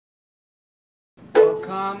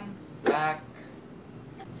Welcome back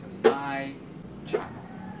to my channel.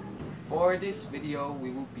 For this video, we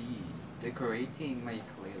will be decorating my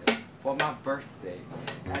ukulele for my birthday.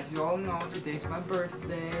 As you all know, today's my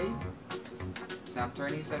birthday. Now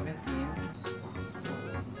turning 17.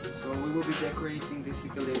 So we will be decorating this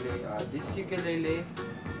ukulele.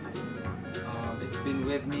 It's been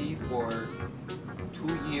with me for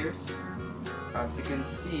 2 years. As you can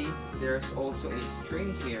see, there's also a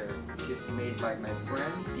string here, which is made by my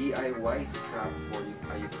friend. DIY strap for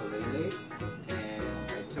a ukulele, and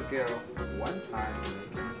I took it off one time and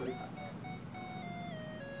I can put it back.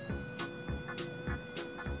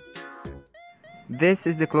 This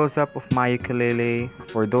is the close-up of my ukulele.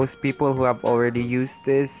 For those people who have already used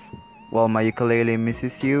this, well, my ukulele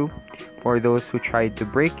misses you. For those who tried to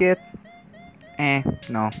break it,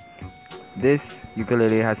 no. This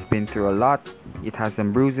ukulele has been through a lot. It has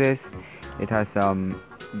some bruises, it has some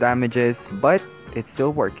damages, but it's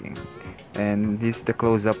still working. And this is the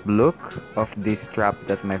close-up look of this strap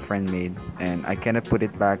that my friend made, and I cannot put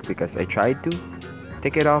it back because I tried to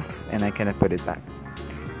take it off and I cannot put it back.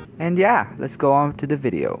 And yeah, let's go on to the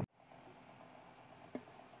video.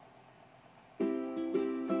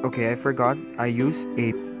 Okay, I forgot. I used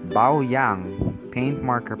a Baoyang paint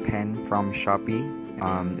marker pen from Shopee.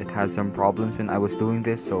 It has some problems when I was doing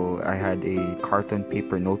this, so I had a carton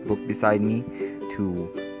paper notebook beside me to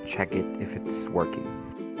check it if it's working.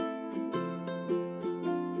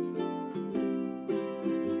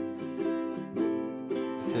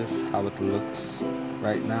 This is how it looks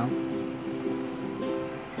right now.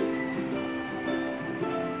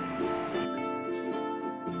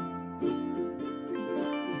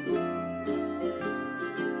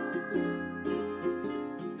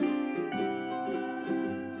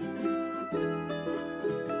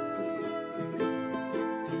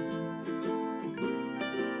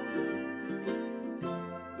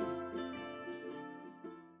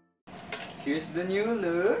 Here's the new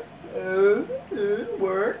look.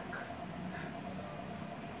 Work.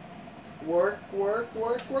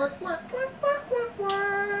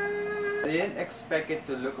 I didn't expect it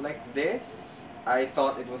to look like this. I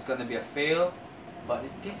thought it was gonna be a fail, but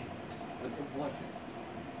it didn't. But it wasn't.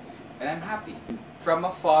 And I'm happy. From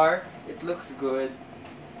afar, it looks good.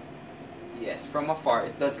 Yes, from afar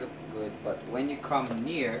it does look good, but when you come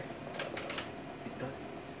near, it doesn't.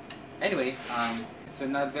 Anyway, it's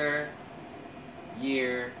another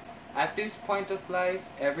year. At this point of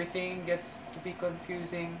life, everything gets to be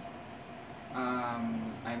confusing.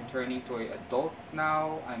 I'm turning to an adult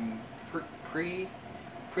now. I'm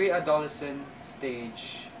pre-adolescent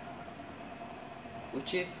stage,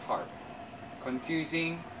 which is hard,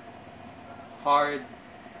 confusing, hard,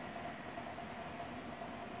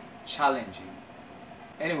 challenging.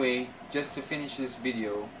 Anyway, just to finish this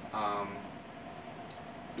video,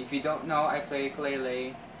 if you don't know, I play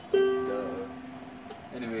ukulele.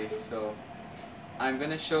 Anyway, so I'm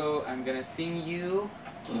gonna sing you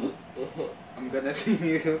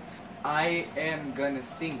I am gonna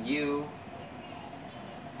sing you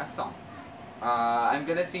a song. I'm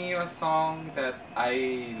gonna sing you a song that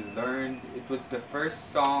I learned. It was the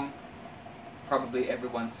first song, probably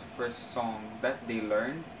everyone's first song that they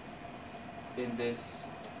learned in this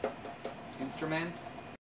instrument.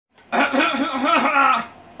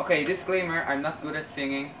 Okay, disclaimer, I'm not good at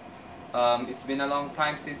singing. It's been a long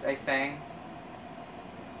time since I sang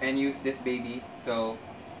and used this baby, so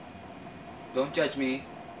don't judge me.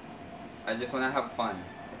 I just wanna have fun,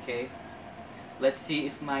 okay? Let's see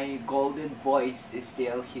if my golden voice is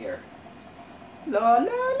still here. La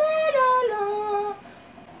la la la la.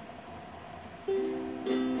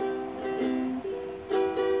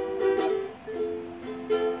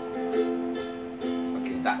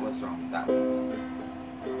 Okay, that was wrong. That was wrong.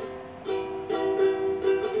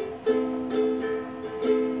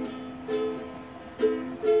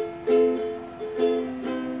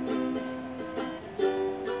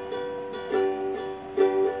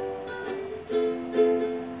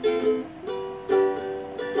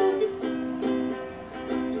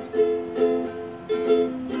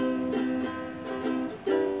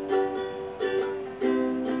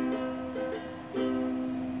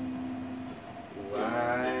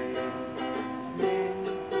 Wise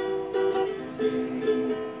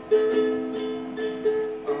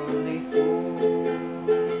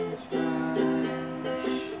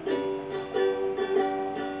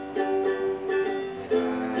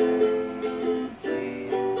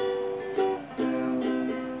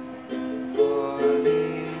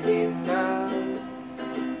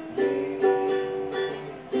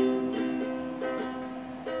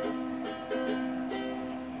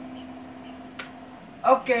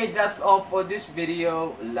Okay, that's all for this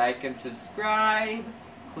video. Like and subscribe.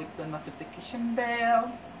 Click the notification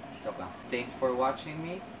bell. Joke lang. Thanks for watching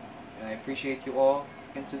me. And I appreciate you all.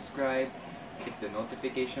 Like and subscribe. Click the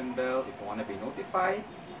notification bell if you want to be notified.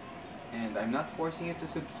 And I'm not forcing you to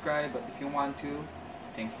subscribe, but if you want to,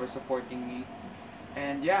 thanks for supporting me.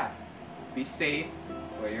 And yeah, be safe.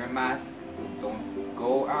 Wear your mask. Don't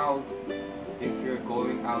go out if you're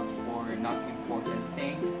going out for not important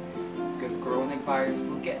things, because coronavirus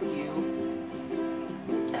will get you.